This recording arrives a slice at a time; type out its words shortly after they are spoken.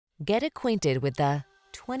Get acquainted with the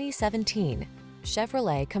 2017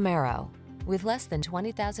 Chevrolet Camaro. With less than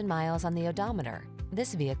 20,000 miles on the odometer,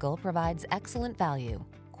 this vehicle provides excellent value.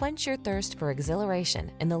 Quench your thirst for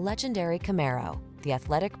exhilaration in the legendary Camaro, the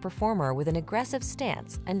athletic performer with an aggressive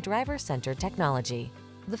stance and driver-centered technology.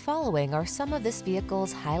 The following are some of this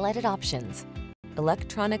vehicle's highlighted options: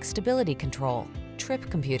 electronic stability control,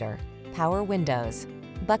 trip computer, power windows,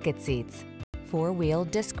 bucket seats, four-wheel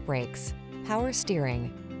disc brakes, power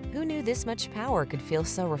steering. Who knew this much power could feel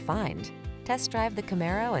so refined? Test drive the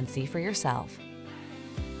Camaro and see for yourself.